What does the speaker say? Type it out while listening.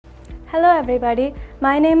Hello everybody,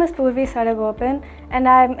 my name is Poorvie Sadagopan and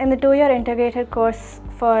I'm in the 2-year integrated course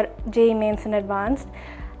for JEE Mains and Advanced.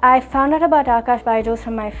 I found out about Aakash BYJU'S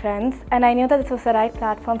from my friends and I knew that this was the right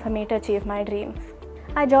platform for me to achieve my dreams.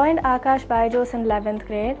 I joined Aakash BYJU'S in 11th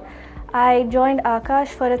grade. I joined Akash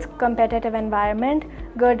for its competitive environment,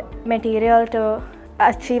 good material to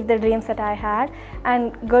achieve the dreams that I had,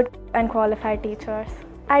 and good and qualified teachers.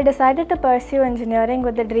 I decided to pursue engineering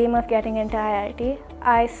with the dream of getting into IIT.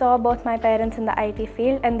 I saw both my parents in the IT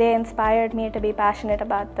field and they inspired me to be passionate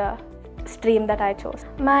about the stream that I chose.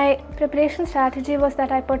 My preparation strategy was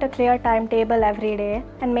that I put a clear timetable every day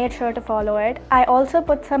and made sure to follow it. I also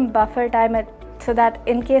put some buffer time so that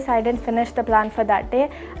in case I didn't finish the plan for that day,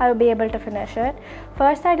 I would be able to finish it.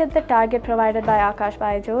 First, I did the target provided by Aakash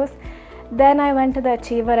BYJU'S. Then I went to the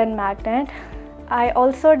Achiever and Magnet. I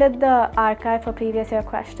also did the archive for previous year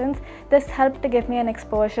questions. This helped to give me an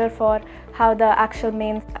exposure for how the actual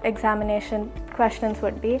main examination questions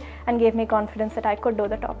would be and gave me confidence that I could do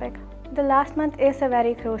the topic. The last month is a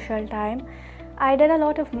very crucial time. I did a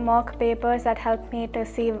lot of mock papers that helped me to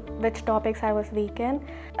see which topics I was weak in.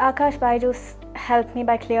 Aakash BYJU'S helped me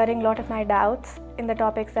by clearing a lot of my doubts in the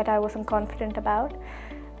topics that I wasn't confident about.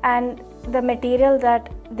 And the material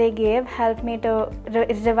that they gave helped me to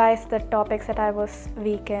revise the topics that I was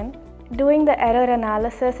weak in. Doing the error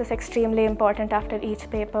analysis is extremely important after each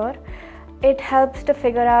paper. It helps to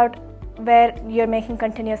figure out where you're making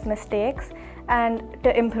continuous mistakes and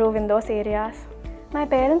to improve in those areas. My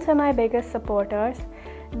parents were my biggest supporters.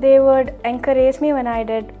 They would encourage me when I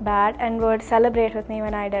did bad and would celebrate with me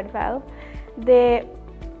when I did well. They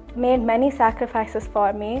made many sacrifices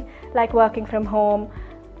for me, like working from home,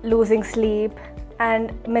 losing sleep,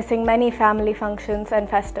 and missing many family functions and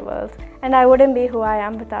festivals, and I wouldn't be who I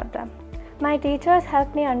am without them. My teachers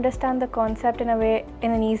helped me understand the concept in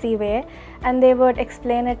an easy way, and they would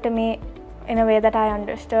explain it to me in a way that I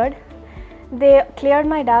understood. They cleared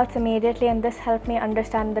my doubts immediately, and this helped me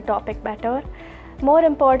understand the topic better. More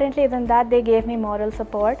importantly than that, they gave me moral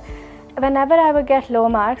support. Whenever I would get low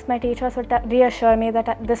marks, my teachers would reassure me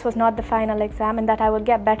that this was not the final exam and that I would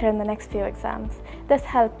get better in the next few exams. This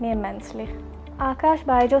helped me immensely. Aakash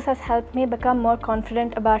BYJU'S has helped me become more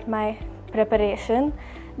confident about my preparation.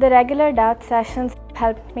 The regular doubt sessions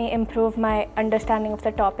helped me improve my understanding of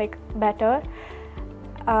the topic better.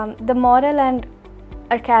 The moral and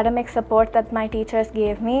academic support that my teachers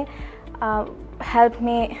gave me helped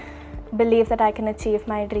me believe that I can achieve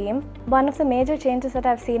my dream. One of the major changes that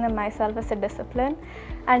I've seen in myself is the discipline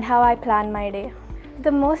and how I plan my day.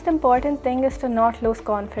 The most important thing is to not lose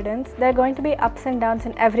confidence. There are going to be ups and downs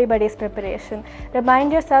in everybody's preparation.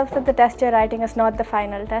 Remind yourself that the test you're writing is not the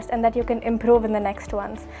final test and that you can improve in the next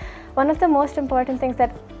ones. One of the most important things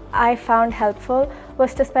that I found helpful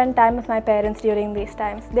was to spend time with my parents during these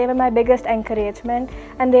times. They were my biggest encouragement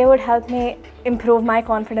and they would help me improve my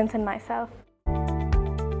confidence in myself.